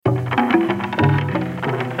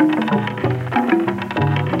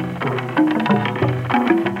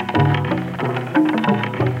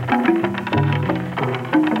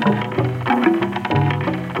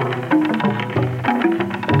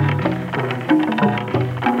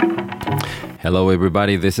Hello,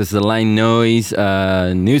 everybody. This is The Line Noise.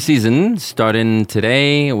 New season starting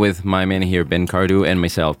today with my man here, Ben Cardew, and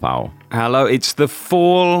myself, Pau. Hello, it's the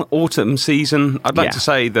fall-autumn season. I'd like to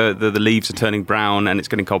say the leaves are turning brown and it's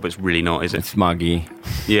getting cold, but it's really not, is it? It's muggy.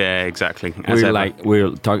 Yeah, exactly.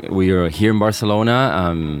 We're here in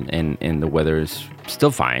Barcelona, and the weather is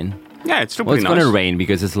still fine. Yeah, it's still pretty nice. nice. It's going to rain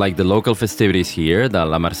because it's like the local festivities here, the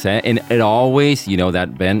La Mercè, and it always, you know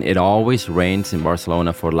that, Ben, it always rains in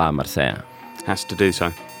Barcelona for La Mercè. Has to do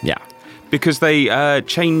so. Yeah. Because they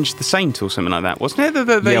changed the saint or something like that, wasn't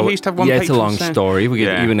it? They used to have one patron it's a long saint. story. We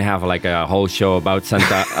could even have like a whole show about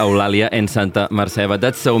Santa Eulalia and Santa Mercè, but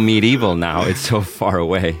that's so medieval now. It's so far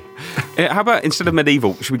away. How about instead of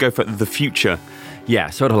medieval, should we go for the future?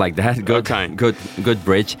 Yeah, sort of like that. Good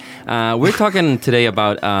bridge. We're talking today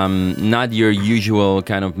about not your usual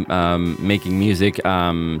kind of making music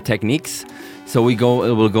techniques. So we'll go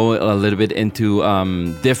a little bit into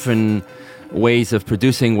different ways of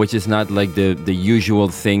producing, which is not like the usual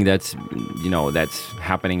thing that's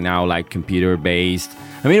happening now, like computer based.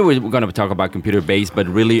 I mean, we're going to talk about computer based, but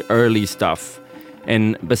really early stuff.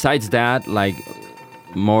 And besides that, like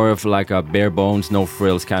more of like a bare bones, no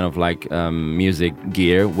frills kind of like music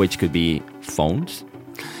gear, which could be phones.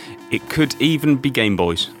 It could even be Game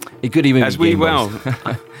Boys. It could even be Game Boys.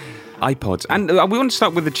 iPods. And we want to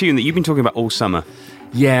start with the tune that you've been talking about all summer.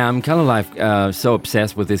 Yeah, I'm kind of like so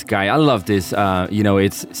obsessed with this guy. I love this.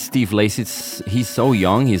 It's Steve Lacy. He's so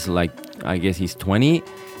young. He's like, I guess he's 20.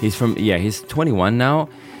 He's 21 now.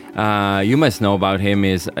 You must know about him.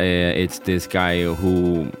 It's this guy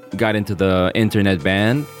who got into the internet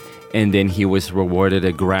band, and then he was rewarded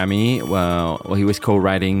a Grammy. Well, he was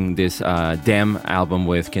co-writing this Damn album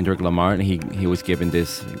with Kendrick Lamar, and he was given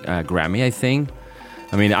this Grammy, I think.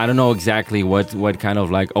 I mean, I don't know exactly what kind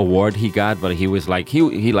of like award he got, but he was like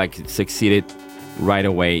he like succeeded right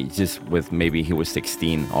away, just with maybe he was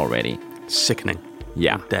 16 already. Sickening.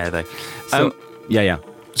 Yeah. How dare they? So, yeah.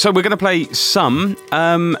 So we're going to play some.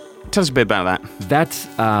 Tell us a bit about that. That's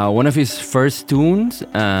one of his first tunes.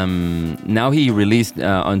 Now he released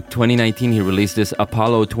on 2019. He released this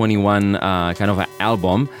Apollo 21 kind of an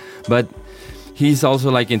album, but he's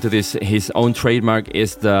also like into this. His own trademark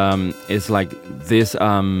is like this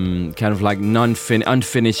kind of like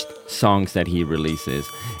unfinished songs that he releases.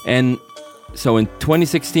 And so in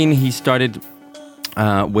 2016 he started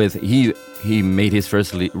with he made his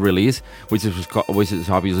first release, which is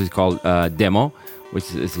obviously called Demo,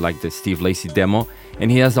 which is like the Steve Lacy demo. And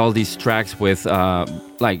he has all these tracks with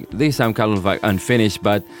like they sound kind of like unfinished,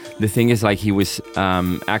 but the thing is like he was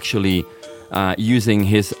actually using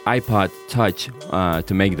his iPod Touch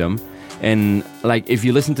to make them. And like if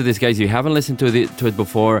you listen to this, guys, you haven't listened to it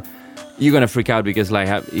before, you're gonna freak out because like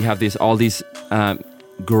you have all these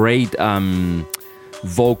great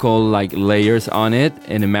vocal like layers on it.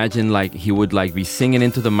 And imagine like he would like be singing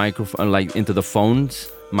into the microphone, like into the phone's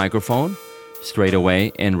microphone straight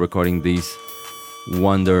away, and recording these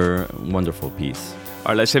wonderful piece. All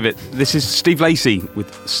right, let's have it. This is Steve Lacy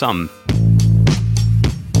with Some.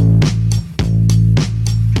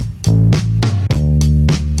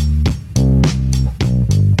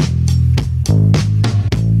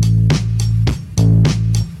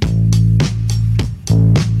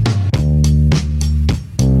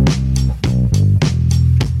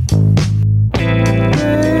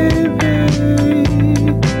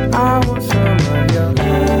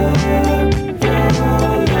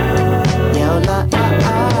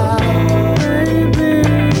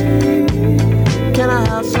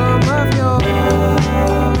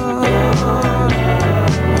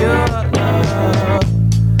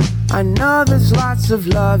 Of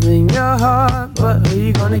love in your heart, but who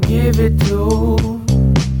you gonna give it to?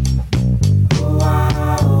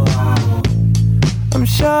 I'm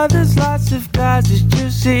sure there's lots of guys that you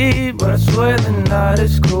see, but I swear they're not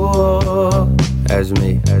as cool as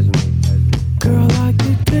me. Girl, I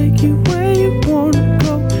could take you where you wanna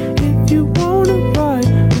go. If you wanna ride,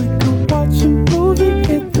 we could watch a movie,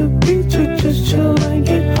 hit the beach, or just chill and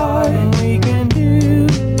get high. And we can do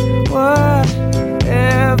whatever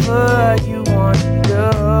you want to do.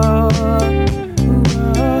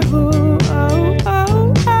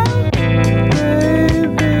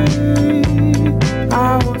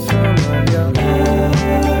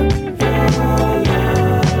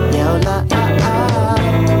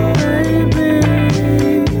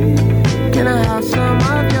 Can I have some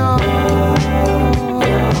of your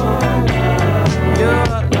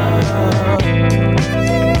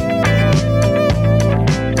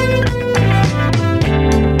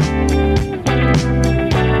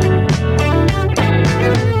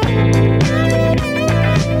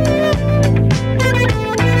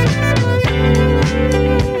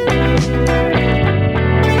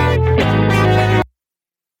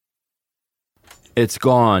it's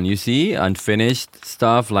gone. You see, unfinished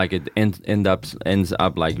stuff, like it ends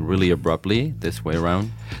up like really abruptly this way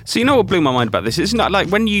around. So you know what blew my mind about this? It's not like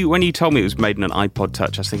when you told me it was made in an iPod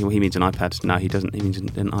Touch, I was thinking, well, he means an iPad. No, he doesn't. He means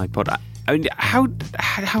an iPod. I mean, how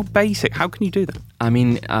basic? How can you do that? I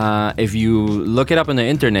mean, if you look it up on the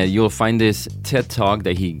internet, you'll find this TED Talk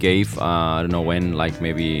that he gave, I don't know when, like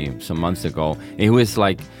maybe some months ago. And he was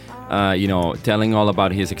like, telling all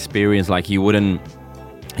about his experience. Like he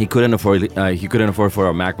couldn't afford for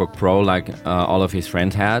a MacBook Pro like all of his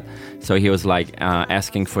friends had. So he was like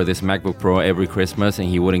asking for this MacBook Pro every Christmas, and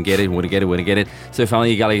he wouldn't get it. So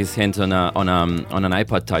finally he got his hands on an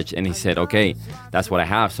iPod Touch, and he said, "Okay, that's what I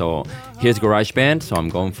have. So here's GarageBand, so I'm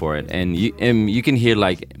going for it." And you can hear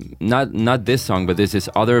like not this song, but there's this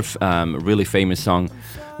other really famous song,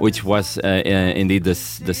 which was indeed the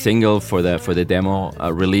single for the demo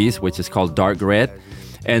release, which is called Dark Red.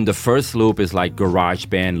 And the first loop is like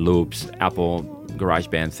GarageBand loops, Apple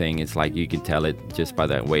GarageBand thing. It's like you can tell it just by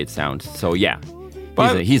the way it sounds. So yeah,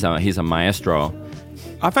 he's a maestro.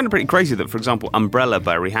 I found it pretty crazy that, for example, Umbrella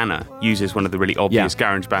by Rihanna uses one of the really obvious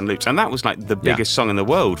GarageBand loops, and that was like the biggest song in the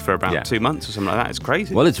world for about 2 months or something like that. It's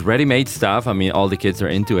crazy. Well, it's ready-made stuff. I mean, all the kids are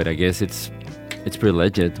into it. I guess it's pretty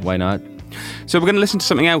legit. Why not? So we're going to listen to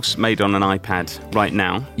something else made on an iPad right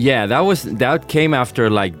now. Yeah, that came after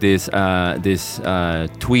like this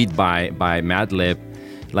tweet by Madlib.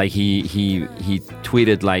 Like he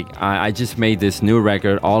tweeted like, I just made this new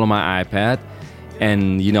record all on my iPad,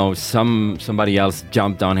 and somebody else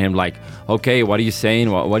jumped on him like, okay, what are you saying?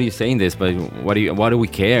 What are you saying this? But what do we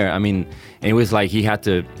care? I mean, it was like he had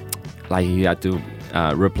to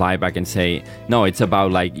reply back and say, no, it's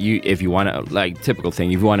about like if you want to, like typical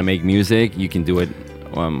thing, if you want to make music, you can do it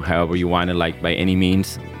however you want it, like by any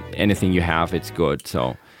means, anything you have, it's good.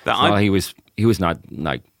 So he was not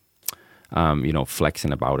like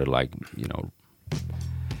flexing about it, like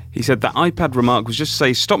He said that iPad remark was just to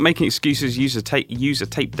say, stop making excuses, use a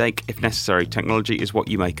tape deck if necessary. Technology is what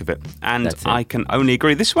you make of it. And I can only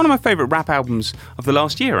agree. This is one of my favourite rap albums of the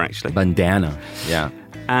last year, actually. Bandana, yeah.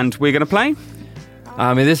 And we're going to play?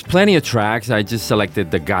 I mean, there's plenty of tracks. I just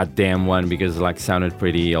selected the Goddamn one because it sounded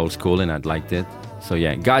pretty old school and I liked it. So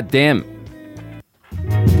yeah, Goddamn.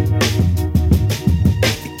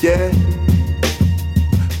 Yeah.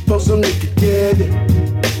 Post some nigga,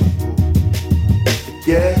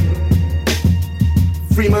 yeah.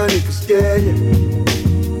 Free my niggas,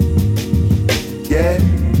 yeah.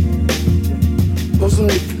 Post some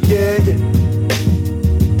nigga,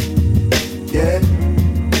 yeah.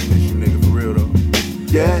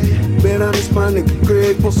 Yeah, man, I miss my nigga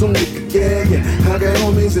Greg, post some nigga, yeah. I got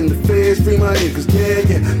homies in the feds, free my niggas,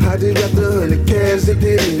 yeah. I just got the 100 cash, they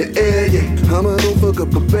did in the air, yeah. I'ma don't fuck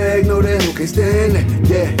up a bag, no that hoe can't stand that,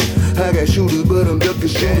 yeah. I got shooters, but I'm ducking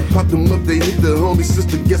shit. Pop them up, they hit the homie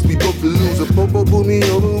sister, guess we both the loser. Popo pulled me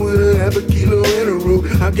over with a half a kilo and a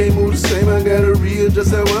root. I can't move the same, I gotta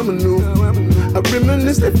readjust how I maneuver. I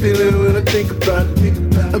reminisce that feeling when I think about it.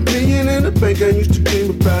 A million in the bank, I used to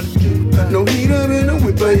dream about it. No heat up in the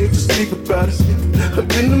whip, I used to sleep about it. Up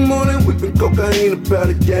in the morning, whipping cocaine about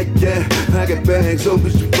it, yeah. I got bags, oh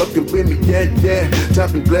bitch, you fucking with me, yeah.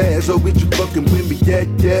 Chopping glass, oh bitch, you fucking with me, yeah.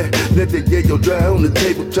 Let that yayo dry on the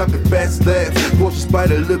table, chopping fast slabs. Porsche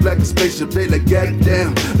Spider look like a spaceship, they like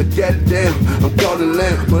goddamn. I'm calling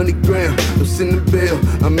lamb, money gram. I'm sending bail,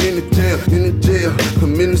 I'm in the town, in the jail,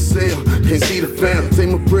 I'm in the cell. Can't see the fam, say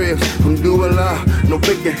my prayers. I'm doing law, no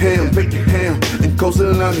bacon ham, and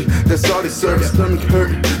coastal on me. That's all they serve. Stomach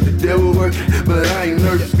hurt, the devil working, but I ain't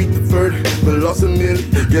nervous. Beat the verdict, but lost a million.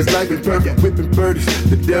 Guess life been perfect, whipping birdies.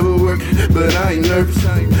 The devil working, but I ain't nervous.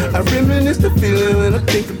 I reminisce the feeling when I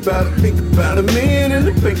think about it. A million in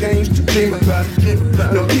the bank, I used to dream about it.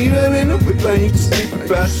 No heat up in the whip, I used to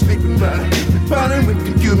sleep about it. Falling with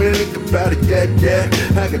the human, think about it, yeah.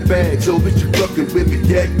 I got bags, oh bitch, you fucking with me,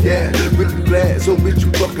 yeah. With the glass, oh bitch,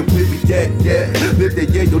 you fucking with me, yeah. Let that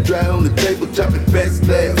yayo dry on the table, chopping fast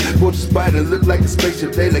slabs. Porsche Spider look like a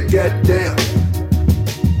spaceship, they like goddamn.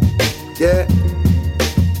 Yeah.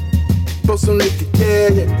 Post some nigga,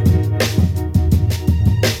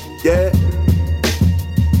 yeah.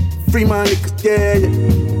 Free my niggas,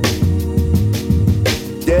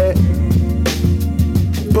 yeah.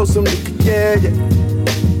 Post some nigga,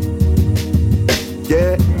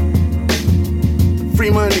 yeah.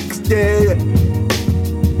 Free my niggas,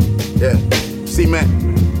 yeah. See man,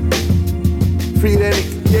 free that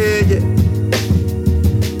nigga, yeah.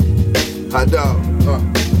 Hot dog,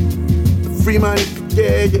 free my nigga,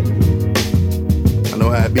 yeah. I know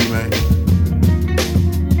how it be, man.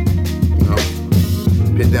 You know,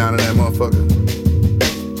 pit down to that motherfucker,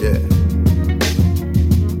 yeah.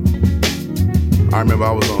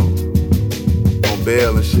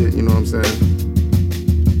 bell and shit, you know what I'm saying?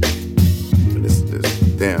 But this,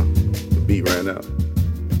 damn, the beat ran out.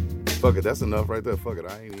 Fuck it, that's enough right there. Fuck it,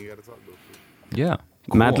 I ain't even gotta talk to shit. Yeah.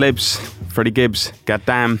 Cool. Madlibs, Freddie Gibbs,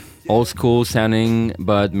 goddamn. Old school sounding,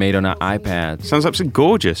 but made on an iPad. Sounds absolutely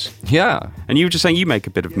gorgeous. Yeah. And you were just saying you make a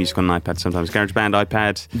bit of music on an iPad sometimes. GarageBand,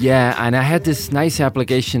 iPad. Yeah, and I had this nice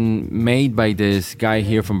application made by this guy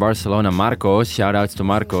here from Barcelona, Marcos. Shout outs to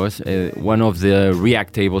Marcos, one of the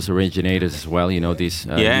React tables originators as well. You know, these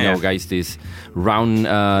guys, this round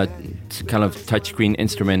kind of touchscreen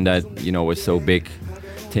instrument that, you know, was so big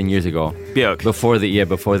 10 years ago. Björk. Before the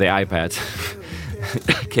iPads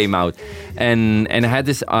came out. And I had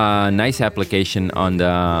this nice application on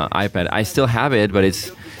the iPad. I still have it, but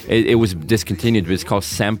it was discontinued. It's called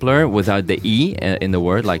Sampler without the E in the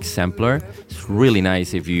word, like sampler. It's really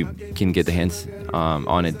nice if you can get the hands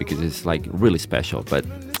on it because it's like really special. But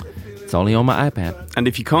it's only on my iPad. And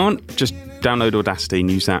if you can't, just download Audacity and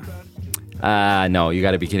use that. No, you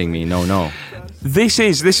got to be kidding me. No. This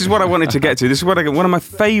is what I wanted to get to. This is what one of my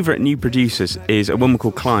favourite new producers is a woman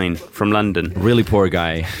called Klein from London. Really poor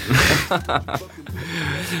guy.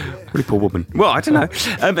 Really poor woman. Well, I don't know.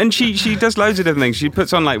 And she does loads of different things. She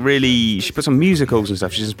puts on musicals and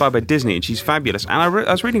stuff. She's inspired by Disney and she's fabulous. And I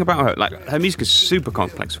was reading about her. Like, her music is super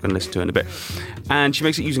complex. We're going to listen to her in a bit. And she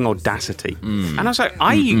makes it using Audacity. And I was like,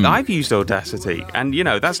 I've used Audacity. And, you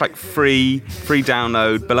know, that's like free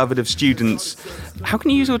download, beloved of students. How can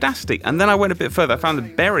you use Audacity? And then I went a bit further. I found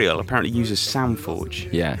that Burial apparently uses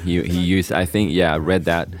SoundForge. Yeah, he used, I think, I read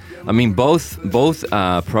that. I mean, both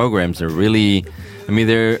programs are really,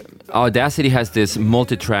 Audacity has this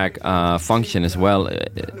multi-track function as well,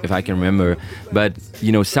 if I can remember. But,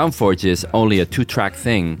 you know, SoundForge is only a 2-track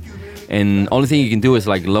thing. And only thing you can do is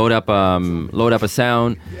like load up a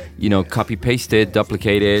sound, you know, copy paste it,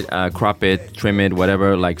 duplicate it, crop it, trim it,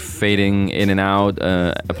 whatever, like fading in and out,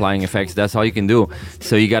 applying effects. That's all you can do.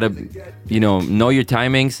 So you gotta, you know your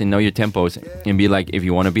timings and know your tempos, and be like, if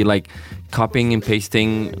you want to be like copying and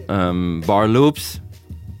pasting bar loops,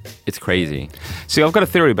 it's crazy. See, I've got a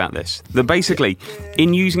theory about this. That basically,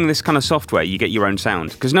 in using this kind of software, you get your own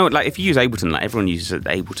sound. Because if you use Ableton, like everyone uses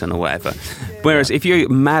Ableton or whatever. Whereas if you're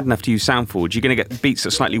mad enough to use SoundForge, you're going to get beats that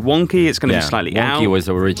are slightly wonky. It's going to be slightly out. Wonky was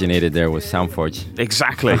originated there with SoundForge.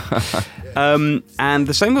 Exactly. And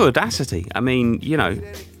the same with Audacity. I mean, you know.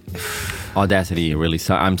 Audacity really.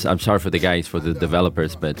 I'm sorry for the guys, for the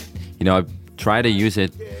developers, but you know, I try to use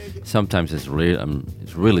it. Sometimes it's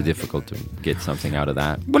really difficult to get something out of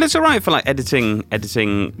that. Well, it's all right for like editing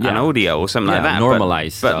an audio or something like that.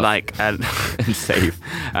 Normalized but stuff. Like and safe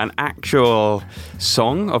an actual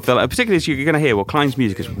song of the, particularly as you're going to hear. Well, Klein's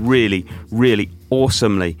music is really, really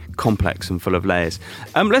awesomely complex and full of layers.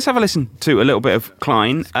 Let's have a listen to a little bit of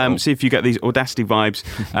Klein. See if you get these Audacity vibes.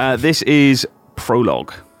 This is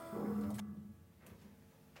Prologue.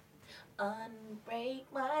 Unbreak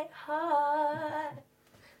my heart.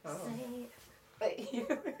 Like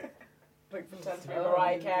pretend to be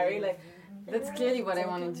Mariah Carey, like that's clearly what I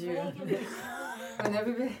want to do. When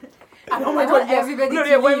everybody, oh my god, everybody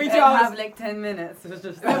when we have like 10 minutes. It was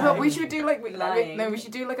just but we should do like lying. we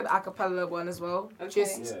should do like an acapella one as well. Okay.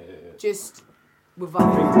 Just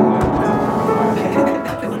without.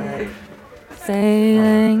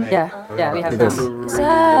 Saying, yeah, we have this. Mariah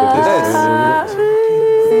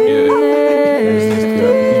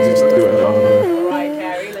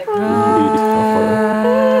Carey, like.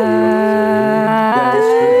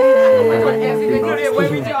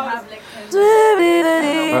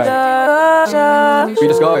 We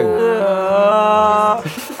just going.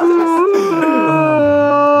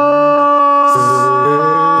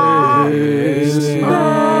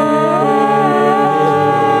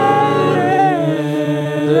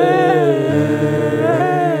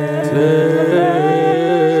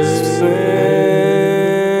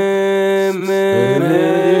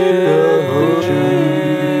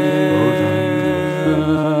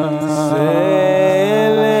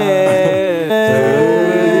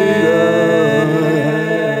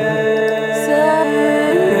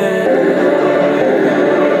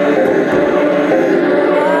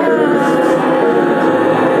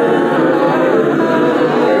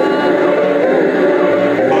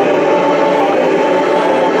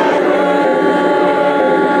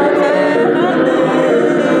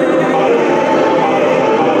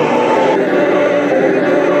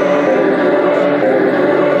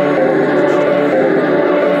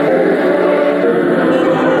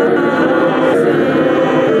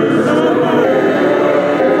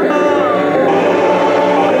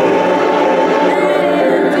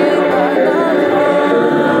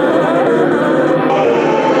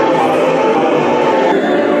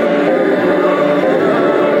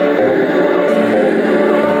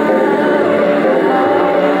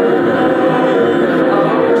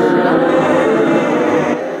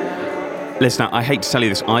 Listen, I hate to tell you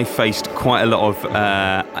this, I faced quite a lot of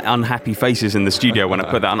unhappy faces in the studio when I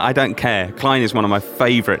put that on. I don't care. Klein is one of my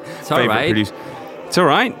favourite producers. It's all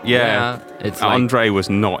right. Yeah. It's Andre was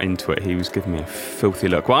not into it. He was giving me a filthy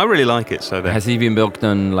look. Well, I really like it. So has he been booked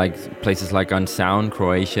on like places like Unsound,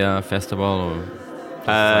 Croatia Festival, or?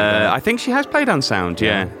 I think she has played Unsound.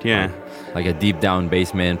 Yeah. Like a deep down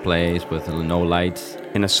basement place with no lights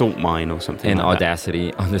in a salt mine or something. And like Audacity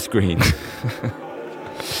that. On the screen.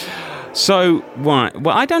 So, right.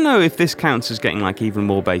 Well, I don't know if this counts as getting like even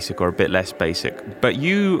more basic or a bit less basic, but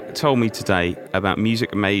you told me today about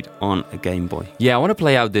music made on a Game Boy. Yeah, I want to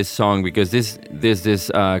play out this song because there's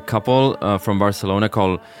this couple from Barcelona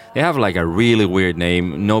they have like a really weird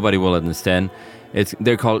name. Nobody will understand.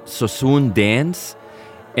 They're called Sosun Dance,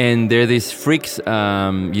 and they're these freaks,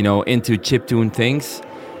 into chiptune things.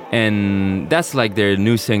 And that's like their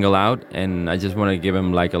new single out, and I just want to give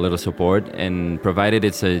them like a little support. And provided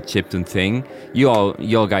it's a chiptune thing, you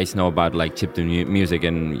all guys know about like chiptune music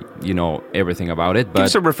and you know everything about it. But give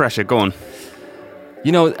us a refresher. Go on.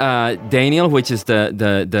 Daniel, which is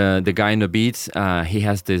the guy in the beats, he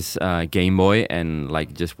has this Game Boy and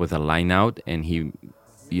like just with a line out, and he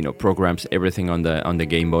programs everything on the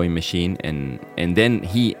Game Boy machine, and then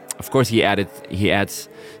he adds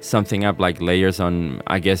something up like layers on.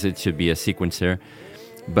 I guess it should be a sequencer,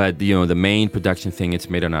 but the main production thing, it's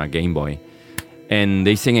made on a Game Boy, and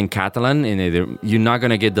they sing in Catalan, and you're not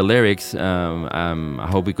gonna get the lyrics. I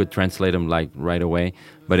hope we could translate them like right away,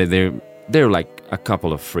 but they're like a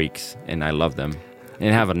couple of freaks, and I love them.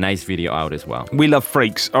 And have a nice video out as well. We love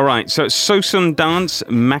freaks. All right, so it's Sosun Dance,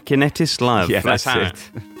 Maquinetis Love. Yeah, that's it.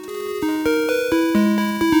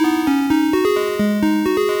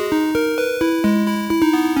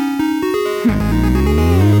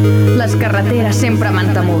 Les carreteres sempre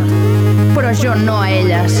m'han temut, però jo no a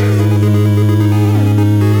elles.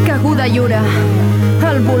 Caguda lliure,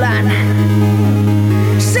 al volant,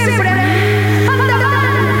 sempre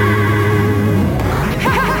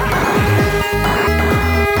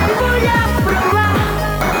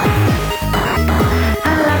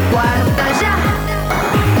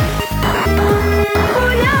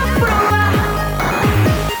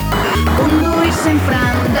sempre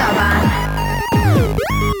endavant.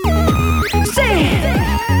 Sí!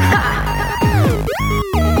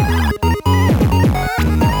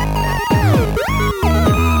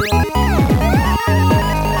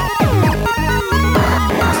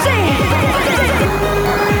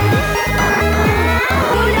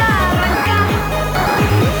 Vull arrencar.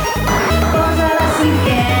 Posa la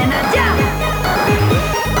cinquena ja.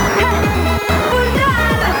 Vull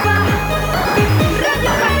derrapar.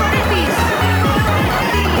 Radio Jaconetis.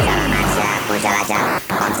 Puja-la ja,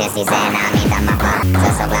 com si és sisena, a mi tant me fa. Jo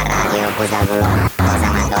sóc la ràdio, puja el volum,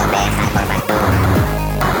 posa'm el doble, hardcore per tu.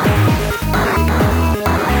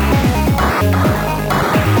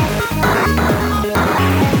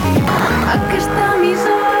 Aquesta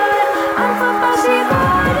emissora em fa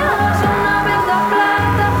pessigolles, una veu de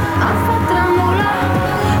plata em fa tremolar.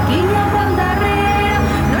 Qui hi haurà al darrere?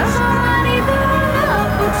 No és home ni dona,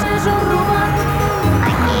 potser és un robot.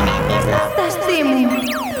 Maquinetis Love. T'estimo.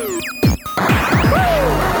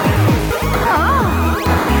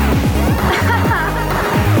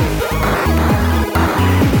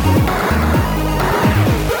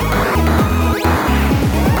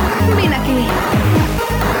 Vine aquí.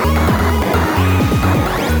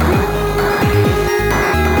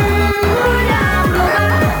 Vull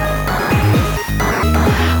aprovar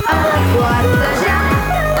a la quarta ja.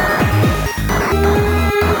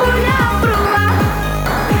 Vull aprovar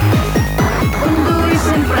conduir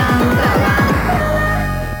sempre endavant.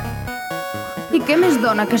 I què més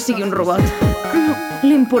dona que sigui un robot?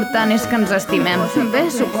 L'important és que ens estimem. Bé,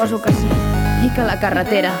 suposo que sí. I que la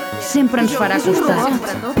carretera sempre ens farà costat.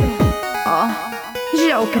 Oh,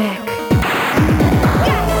 ja ho crec.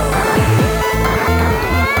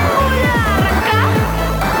 Vull arrencar.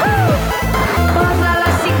 Posa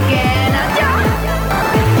la cinquena ja.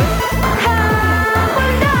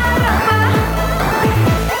 Vull derrapar.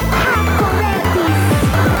 Jaconetis.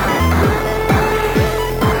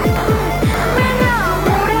 M'he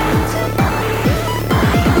enamorat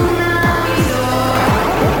d'un avió.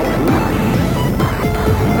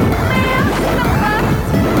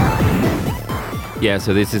 Yeah,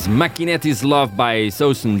 so this is Maquinetis Love by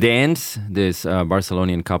Sosun Dance, this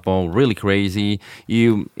Barcelonian couple, really crazy.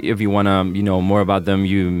 If you want to know more about them,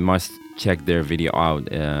 you must check their video out,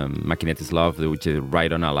 Maquinetis Love, which is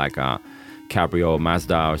right on a Cabrio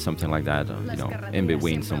Mazda or something like that, in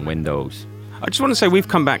between some windows. I just want to say we've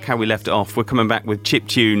come back how we left it off. We're coming back with chip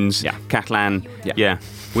tunes, Yeah. Catalan. Yeah.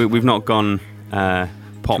 We've not gone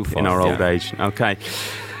pop Too in far, our old yeah. age. Okay.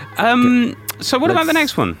 So what about the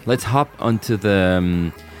next one? Let's hop onto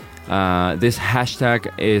the. This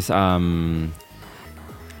hashtag is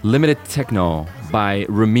Limited Techno by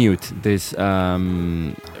Remute. This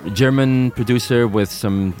German producer with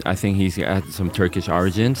some. I think he's got some Turkish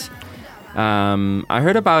origins. I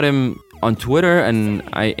heard about him on Twitter and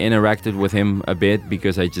I interacted with him a bit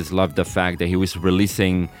because I just loved the fact that he was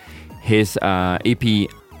releasing his EP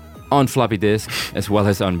on floppy disk as well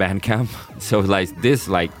as on Bandcamp. So like this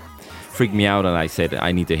freaked me out and I said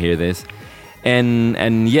I need to hear this. And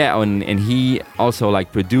he also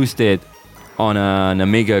like produced it on an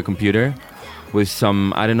Amiga computer with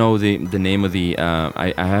some, I don't know the name of the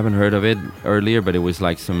I haven't heard of it earlier, but it was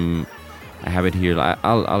like some, I have it here.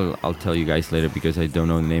 I'll tell you guys later because I don't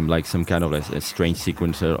know the name. Like some kind of a strange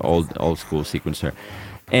sequencer, old school sequencer.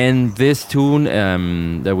 And this tune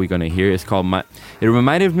that we're gonna hear is called it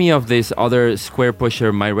reminded me of this other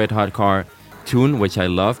Squarepusher My Red Hot Car tune, which I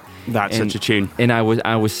loved. That's such a tune. And I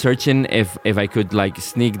was searching if I could like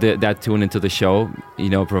sneak that tune into the show,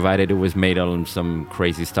 provided it was made on some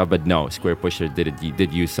crazy stuff. But no, Squarepusher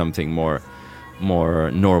did use something more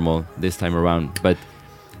normal this time around. But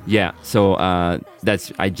yeah, so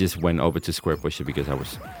I just went over to Squarepusher because I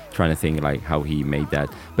was trying to think like how he made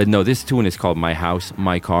that. But no, this tune is called My House,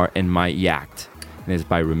 My Car, and My Yacht. And it's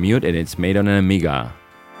by Remute and it's made on an Amiga.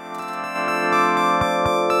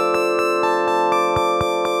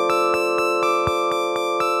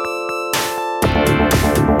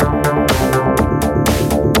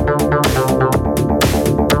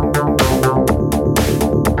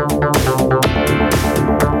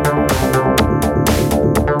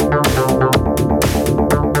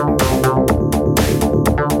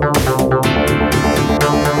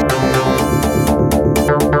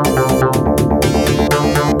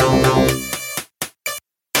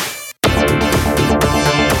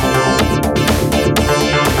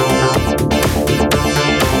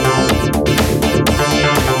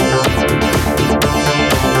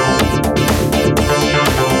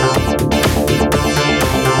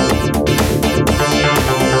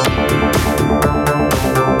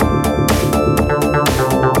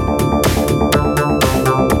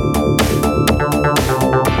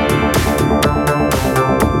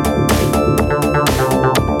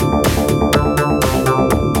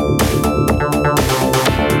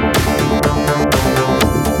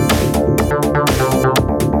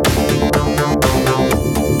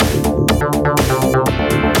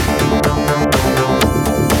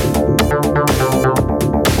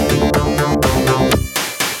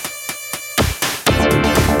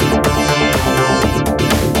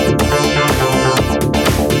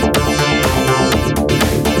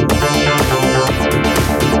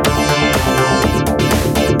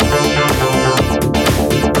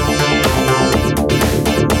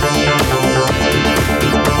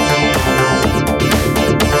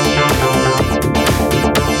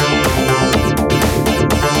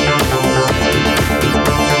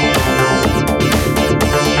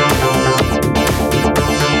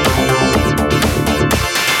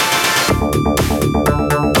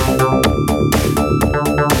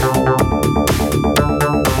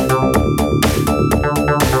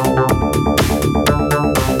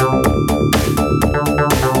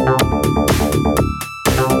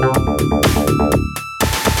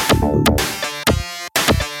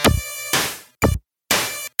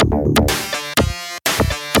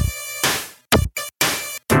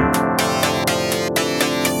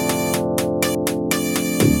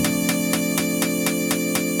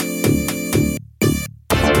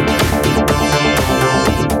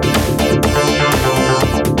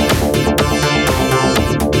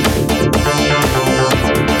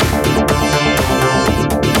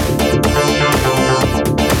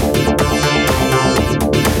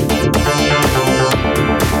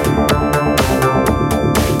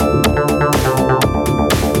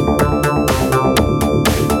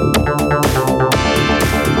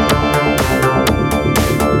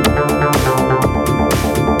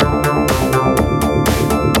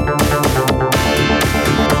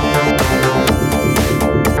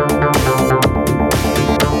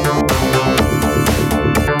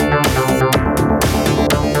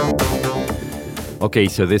 Okay,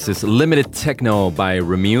 so this is Limited Techno by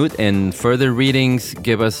Remute, and further readings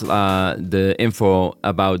give us the info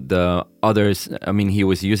about the others. I mean, he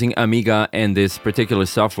was using Amiga and this particular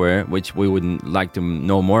software, which we would like to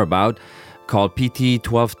know more about, called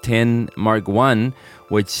PT1210 Mark I,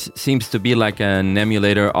 which seems to be like an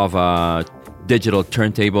emulator of a digital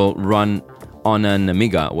turntable run on an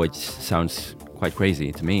Amiga, which sounds quite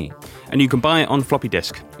crazy to me. And you can buy it on floppy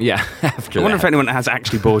disk. Yeah, after I wonder that. if anyone has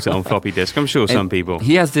actually bought it on floppy disk. I'm sure some people.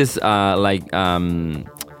 He has this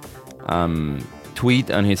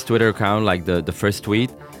tweet on his Twitter account, like the first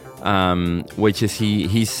tweet, which is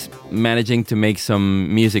he's managing to make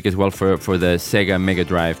some music as well for the Sega Mega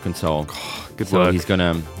Drive console. Good so work. He's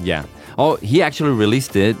gonna, yeah. Oh, he actually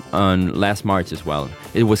released it on last March as well.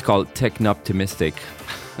 It was called Technoptimistic.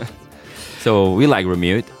 So we like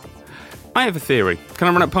Remute. I have a theory. Can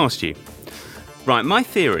I run it past you? Right, my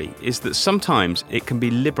theory is that sometimes it can be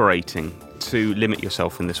liberating to limit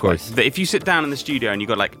yourself in this way. That if you sit down in the studio and you've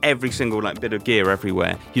got like every single like bit of gear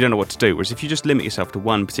everywhere, you don't know what to do. Whereas if you just limit yourself to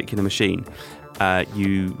one particular machine,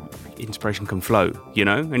 inspiration can flow, you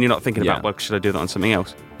know? And you're not thinking about, well, should I do that on something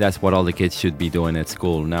else? That's what all the kids should be doing at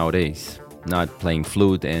school nowadays. Not playing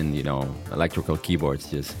flute and, electrical keyboards,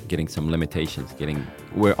 just getting some limitations.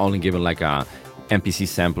 We're only given like a MPC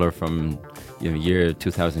sampler from year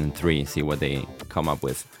 2003, see what they come up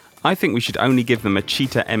with. I think we should only give them a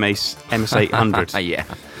Cheetah MS800. Yeah,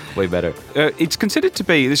 way better. It's considered to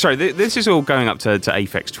be... Sorry, this is all going up to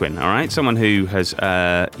Aphex Twin, all right? Someone who has,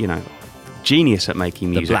 genius at making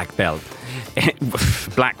music. The black belt.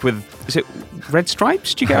 Black with... Is it red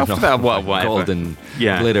stripes? Do you get off of that? Whatever. Golden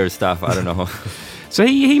glitter stuff, I don't know. So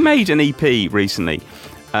he made an EP recently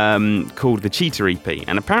called the Cheetah EP,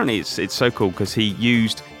 and apparently it's so cool because he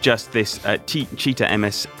used just this Cheetah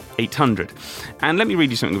MS800. And let me read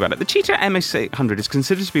you something about it. The Cheetah MS800 is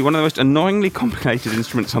considered to be one of the most annoyingly complicated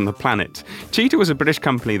instruments on the planet. Cheetah was a British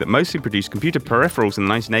company that mostly produced computer peripherals in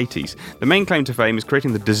the 1980s. The main claim to fame is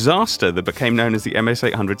creating the disaster that became known as the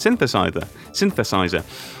MS800 synthesizer.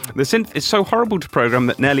 The synth is so horrible to program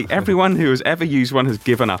that nearly everyone who has ever used one has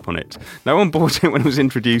given up on it. No one bought it when it was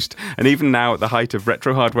introduced, and even now at the height of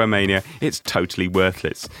retro hardware mania, it's totally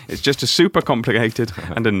worthless. It's just a super complicated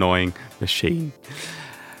and annoying machine.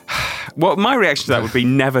 Well, my reaction to that would be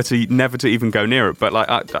never to even go near it. But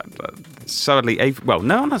sadly,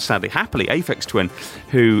 happily, Aphex Twin,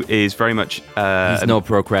 who is very much he's no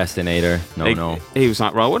procrastinator. No. He was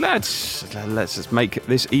like, well, let's just make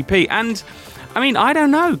this EP. And I mean, I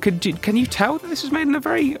don't know. Can you tell that this was made in a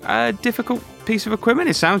very difficult piece of equipment?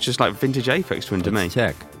 It sounds just like vintage Aphex Twin to me. Let's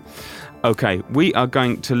check. Okay, we are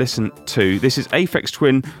going to listen to, this is Aphex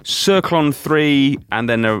Twin, Circlone 3, and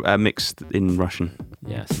then a mix in Russian.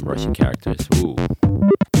 Yeah, some Russian characters. Ooh.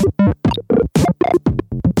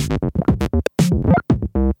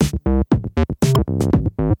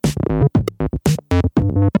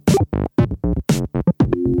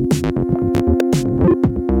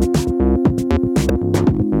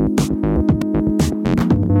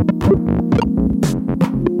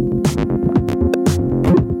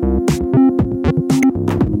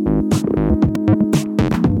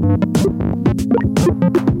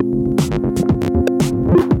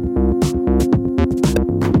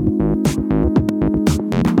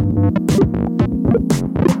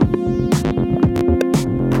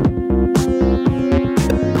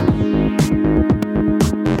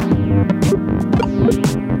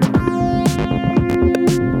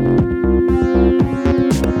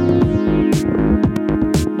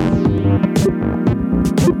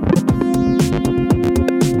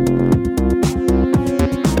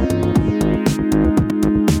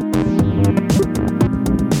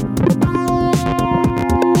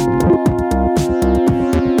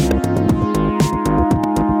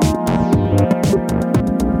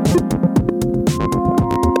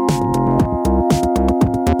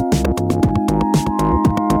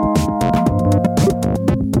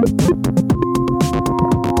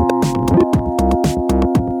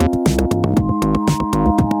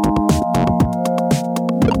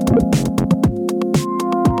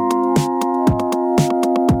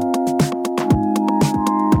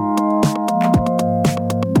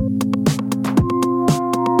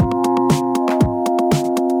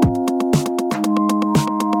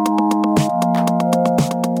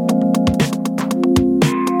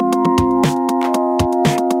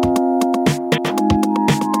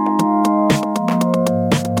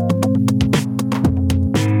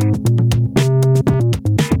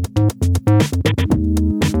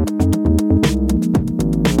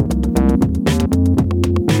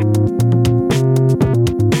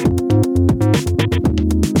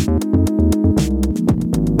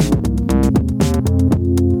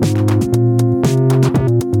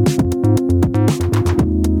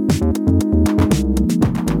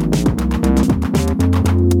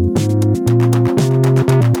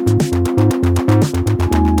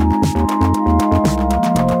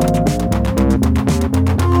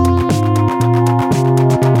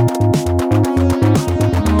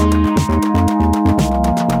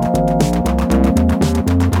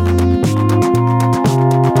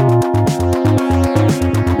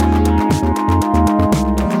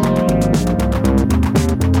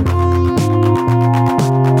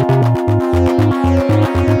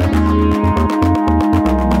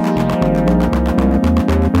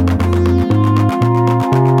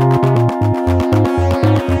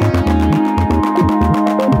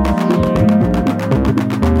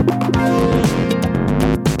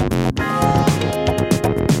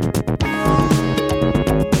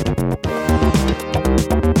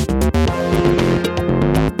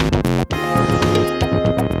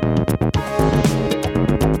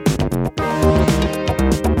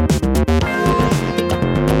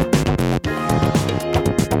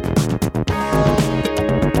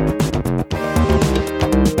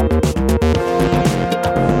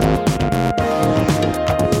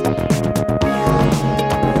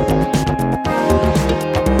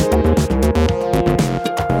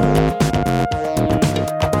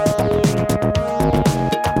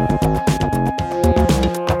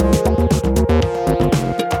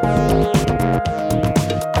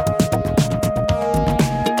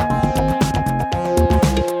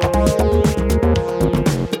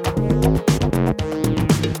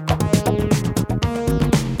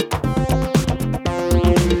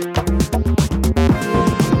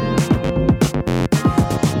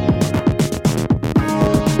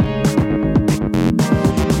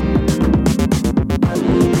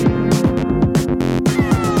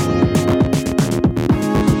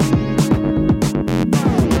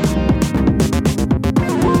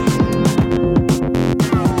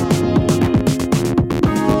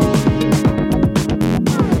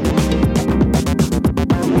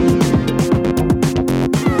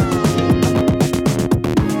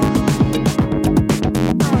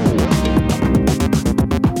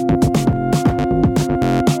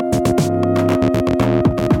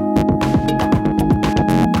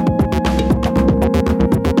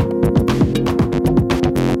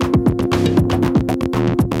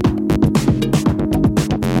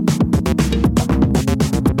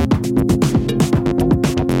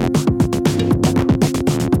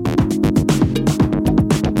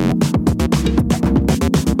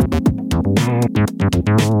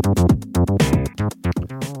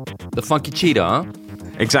 The Funky Cheetah, huh?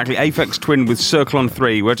 Exactly, Aphex Twin with Circle on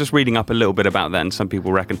 3. We're just reading up a little bit about that, and some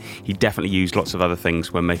people reckon he definitely used lots of other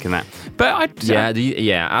things when making that. But I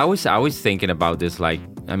was thinking about this. Like,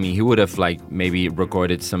 I mean, he would have like maybe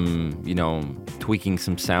recorded some, tweaking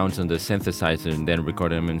some sounds on the synthesizer, and then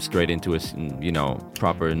recorded them straight into a,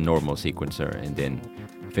 proper normal sequencer, and then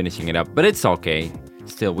finishing it up. But it's okay.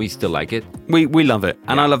 We still like it. We love it,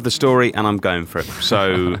 and I love the story, and I'm going for it.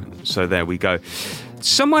 So there we go.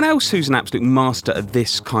 Someone else who's an absolute master at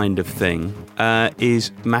this kind of thing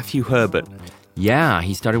is Matthew Herbert. Yeah,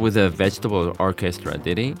 he started with a vegetable orchestra,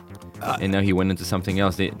 did he? And now he went into something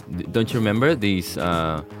else. Don't you remember these?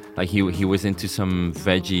 Like he was into some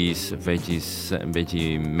veggie-made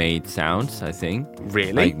sounds, I think.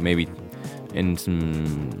 Really? Like maybe in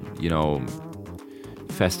some,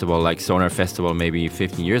 festival, like Sonar Festival, maybe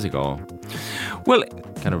 15 years ago. Well,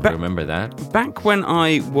 kind of remember that. Back when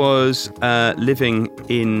I was living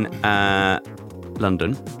in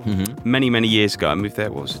London, many years ago, I moved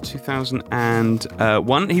there. What was it,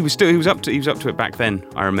 2001? He was up to it back then.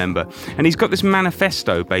 I remember, and he's got this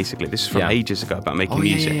manifesto. Basically, this is from ages ago about making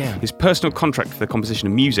music. Yeah. His personal contract for the composition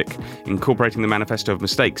of music, incorporating the manifesto of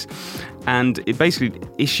mistakes, and it basically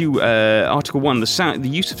Article 1: the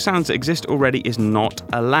use of sounds that exist already is not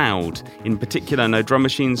allowed. In particular, no drum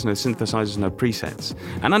machines, no synthesizers, no presets.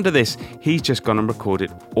 And under this, he's just gone and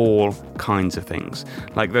recorded all kinds of things.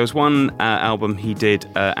 Like there was one album he did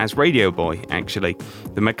as Radio Boy, actually,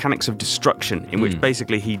 The Mechanics of Destruction, in which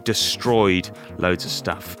basically he destroyed loads of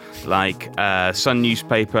stuff, like Sun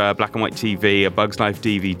newspaper, black and white TV, a Bug's Life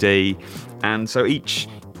DVD, and so each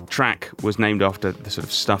track was named after the sort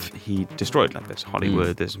of stuff he destroyed, like there's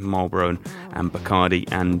Hollywood, there's Marlboro and Bacardi,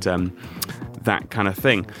 and that kind of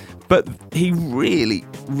thing. But he really,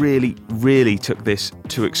 really, really took this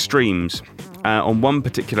to extremes on one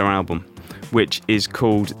particular album, which is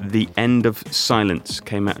called The End of Silence,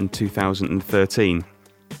 came out in 2013.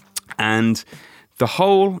 And the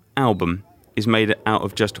whole album is made out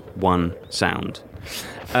of just one sound.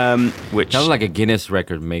 Which sounds like a Guinness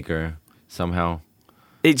record maker somehow.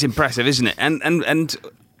 It's impressive, isn't it? And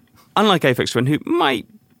unlike Aphex Twin, who might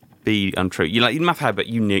be untrue, Matthew Herbert,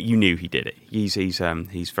 you knew he did it. He's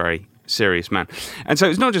very serious man. And so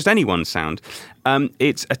it's not just anyone's sound.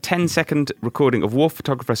 It's a 10-second recording of war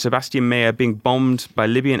photographer Sebastian Meyer being bombed by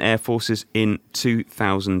Libyan air forces in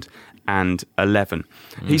 2011.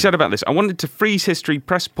 He said about this, I wanted to freeze history,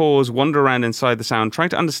 press pause, wander around inside the sound, trying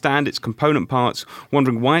to understand its component parts,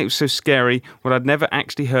 wondering why it was so scary when I'd never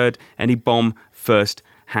actually heard any bomb first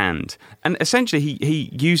hand. And essentially he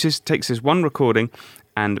takes this one recording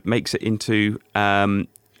and makes it into a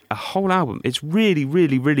whole album. It's really,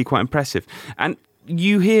 really, really quite impressive. And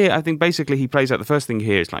you hear, I think basically he plays out, the first thing you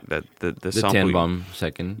hear is like the sample. 10 bomb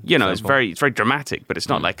second. It's very dramatic, but it's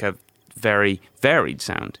not like a very varied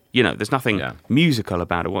sound. There's nothing musical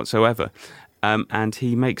about it whatsoever. And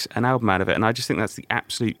he makes an album out of it, and I just think that's the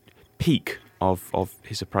absolute peak of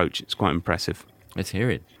his approach. It's quite impressive. Let's hear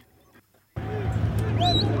it.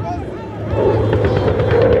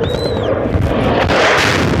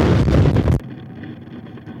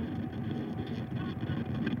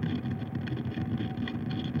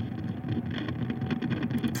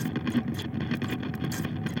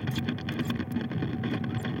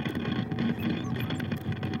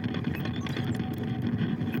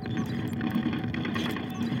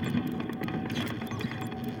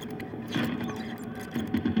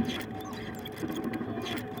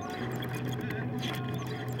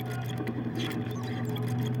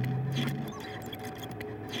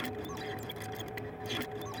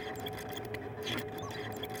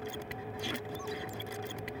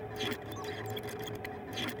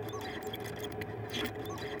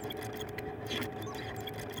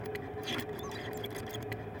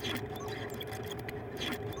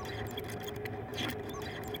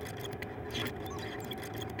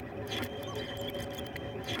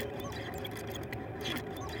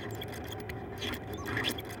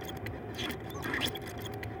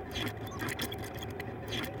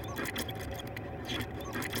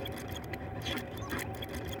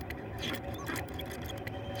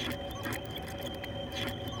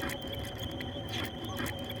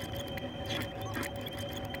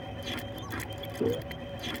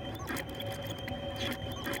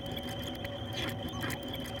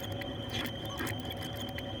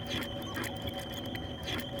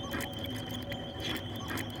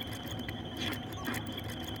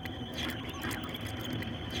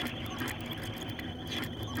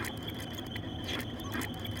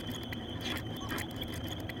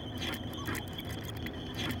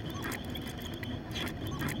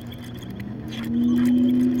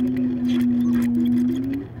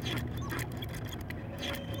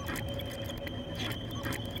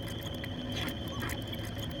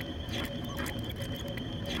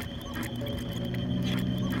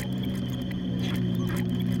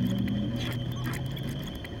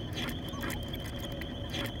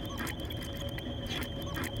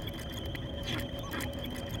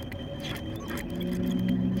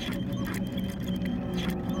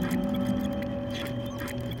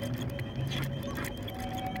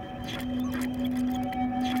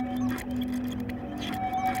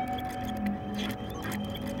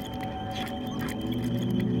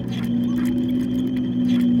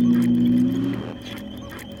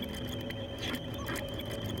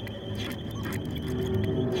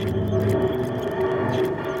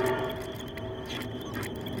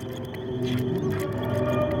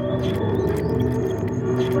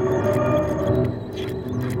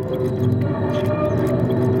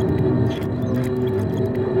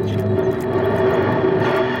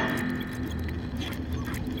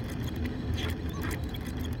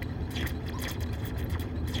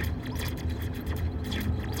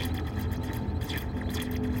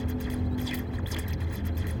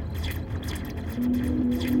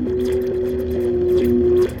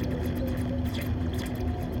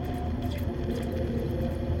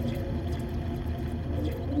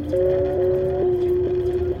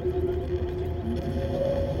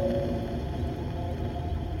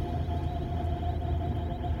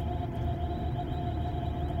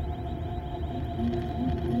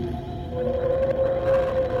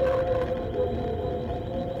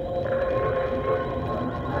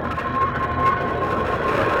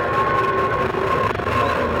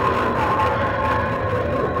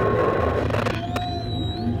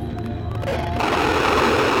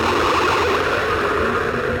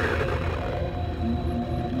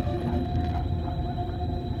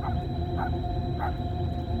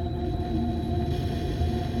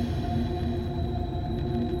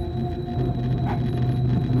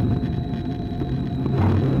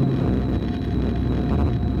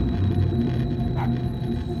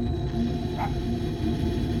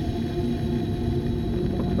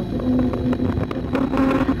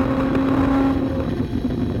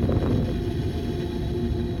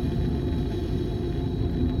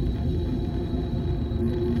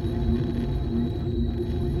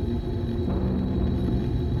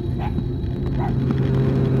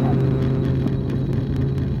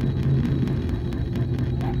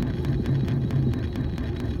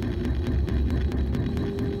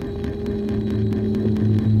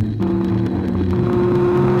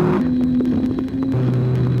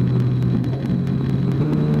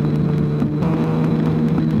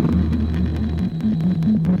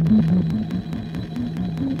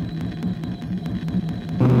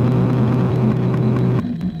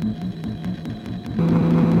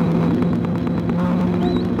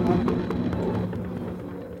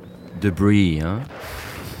 Debris, huh?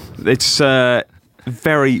 It's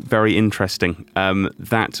very, very interesting.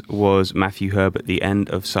 That was Matthew Herbert, The End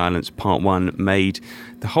of Silence Part 1, made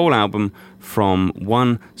the whole album from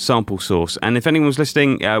one sample source. And if anyone was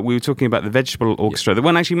listening, we were talking about the Vegetable Orchestra. They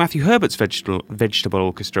weren't actually Matthew Herbert's Vegetable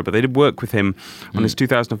Orchestra, but they did work with him on his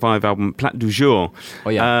 2005 album Plat du Jour. Oh,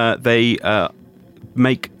 yeah. They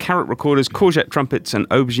make carrot recorders, courgette trumpets, and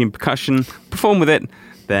aubergine percussion, perform with it,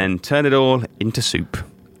 then turn it all into soup.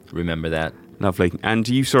 Remember that. Lovely. And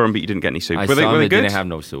you saw them, but you didn't get any soup. I Were saw them, they they good? didn't have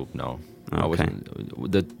no soup, no. Okay. I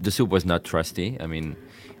wasn't, the soup was not trusty. I mean,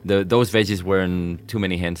 those veggies were in too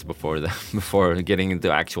many hands before getting into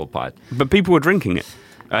the actual pot. But people were drinking it.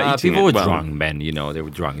 People were drunk, man. You know, they were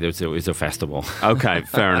drunk. It was a festival. Okay,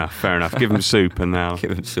 fair enough, fair enough. Give them soup and now...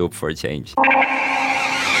 Give them soup for a change.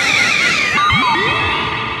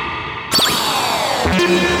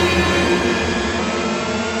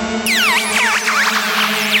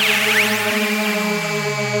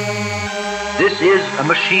 This is a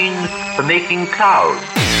machine for making clouds.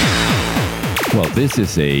 Well, this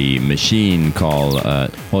is a machine called,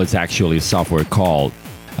 it's actually software called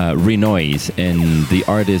Renoise, and the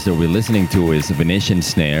artist that we're listening to is Venetian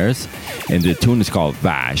Snares, and the tune is called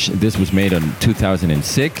Vash. This was made in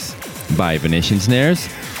 2006 by Venetian Snares,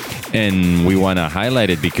 and we want to highlight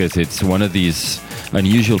it because it's one of these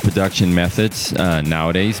unusual production methods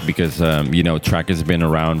nowadays, because track has been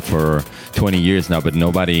around for 20 years now, but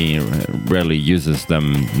nobody rarely uses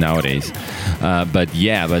them nowadays. But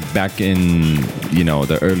back in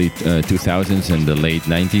the early 2000s and the late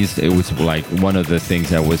 90s, it was like one of the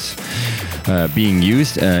things that was being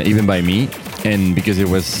used even by me. And because it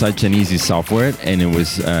was such an easy software, and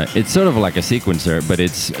it's sort of like a sequencer, but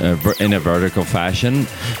it's in a vertical fashion.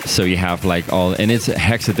 So you have and it's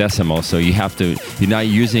hexadecimal. So you're not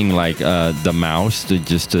using the mouse to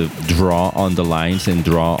draw on the lines and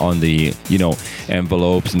draw on the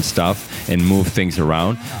envelopes and stuff and move things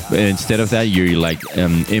around. But instead of that, you're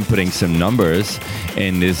inputting some numbers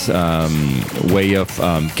in this way of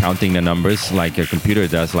counting the numbers like a computer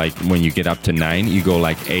does. Like when you get up to 9, you go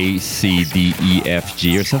like A, C, D, E, F,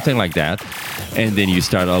 G, or something like that, and then you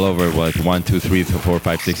start all over with 1, 2, 3, 4,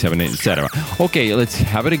 5, 6, 7, 8, etc. Okay, let's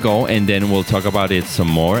have it a go, and then we'll talk about it some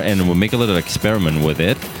more, and we'll make a little experiment with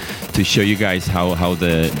it to show you guys how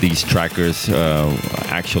these trackers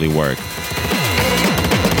actually work.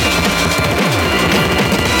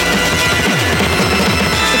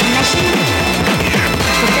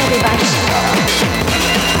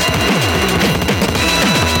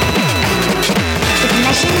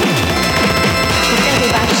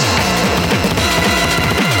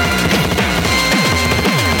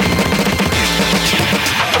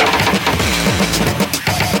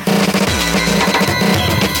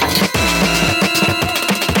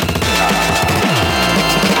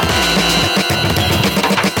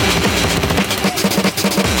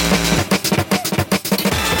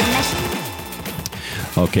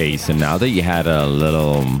 Okay, so now that you had a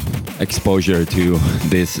little exposure to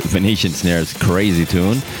this Venetian Snares crazy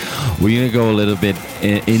tune. We're gonna go a little bit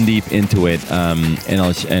in deep into it,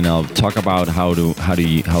 and I'll talk about how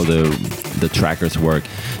the trackers work.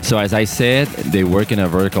 So as I said, they work in a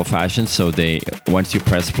vertical fashion. So once you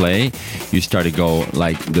press play, you start to go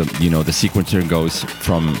like the sequencer goes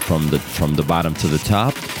from the bottom to the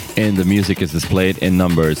top, and the music is displayed in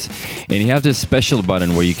numbers. And you have this special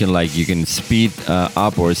button where you can speed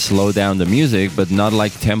up or slow down the music, but not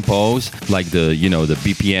like tempos, like the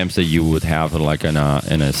BPMs that you would have like in a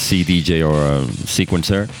CDJ or a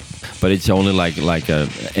sequencer. But it's only like a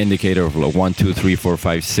indicator of like 1, 2, 3, 4,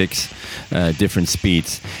 5, 6 different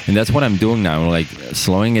speeds, and that's what I'm doing now, like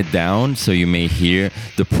slowing it down so you may hear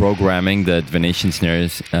the programming that Venetian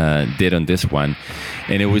Snares did on this one.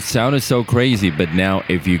 And it sounded so crazy, but now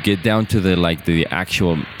if you get down to the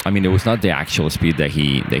actual, I mean, it was not the actual speed that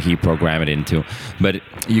he programmed it into, but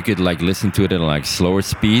you could like listen to it at like slower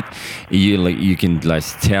speed. You can like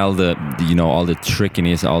tell all the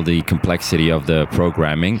trickiness, all the complexity of the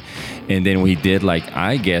programming. And then we did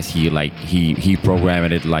I guess he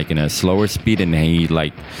programmed it like in a slower speed, and he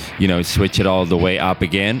switch it all the way up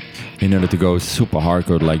again in order to go super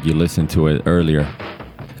hardcore like you listened to it earlier.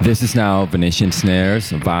 This is now Venetian Snares,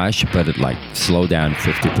 Vash, but it slow down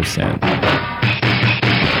 50%.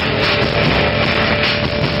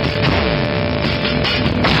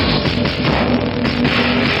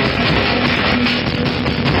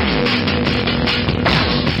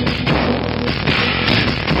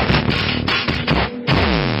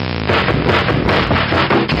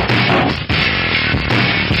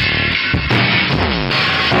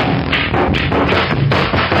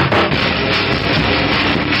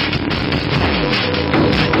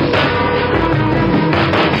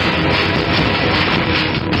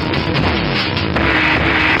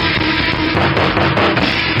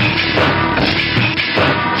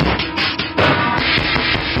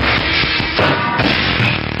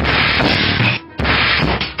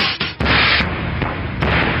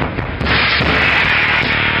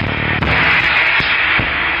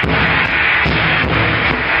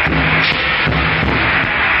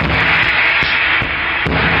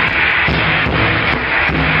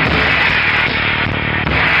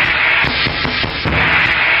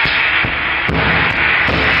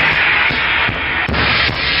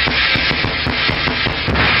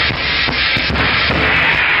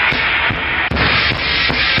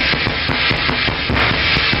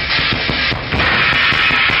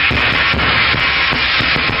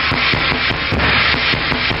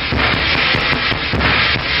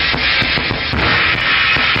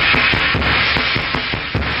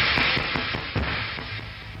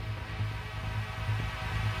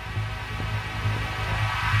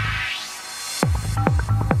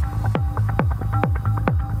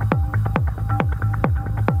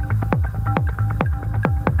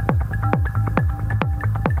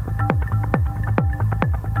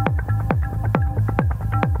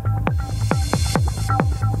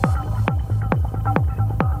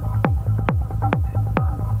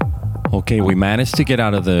 Okay, we managed to get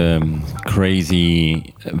out of the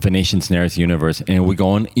crazy Venetian Snares universe, and we're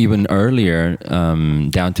going even earlier,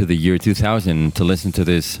 down to the year 2000, to listen to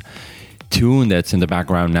this tune that's in the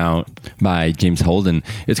background now by James Holden.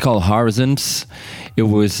 It's called Horizons. It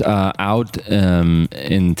was out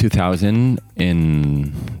in 2000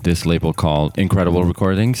 in this label called Incredible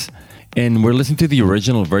Recordings. And we're listening to the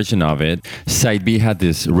original version of it. Side B had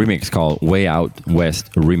this remix called Way Out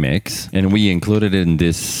West Remix. And we included it in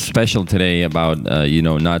this special today about,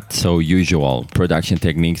 not so usual production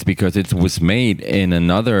techniques, because it was made in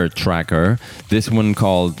another tracker, this one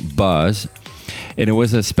called Buzz. And it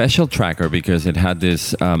was a special tracker because it had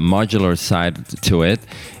this modular side to it.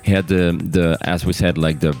 It had the as we said,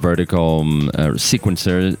 like the vertical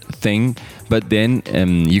sequencer thing. But then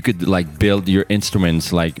you could build your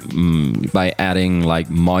instruments by adding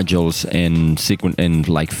modules and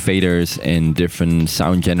faders and different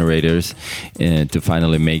sound generators to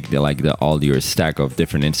finally make all your stack of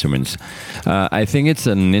different instruments. I think it's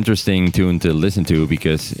an interesting tune to listen to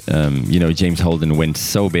because James Holden went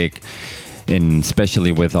so big. And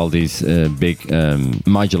especially with all these big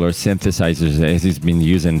modular synthesizers as he's been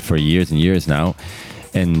using for years and years now.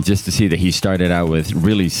 And just to see that he started out with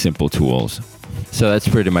really simple tools. So that's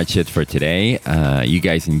pretty much it for today. You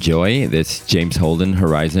guys enjoy this James Holden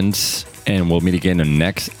Horizons. And we'll meet again in the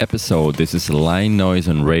next episode. This is Line Noise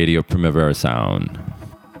on Radio Primavera Sound.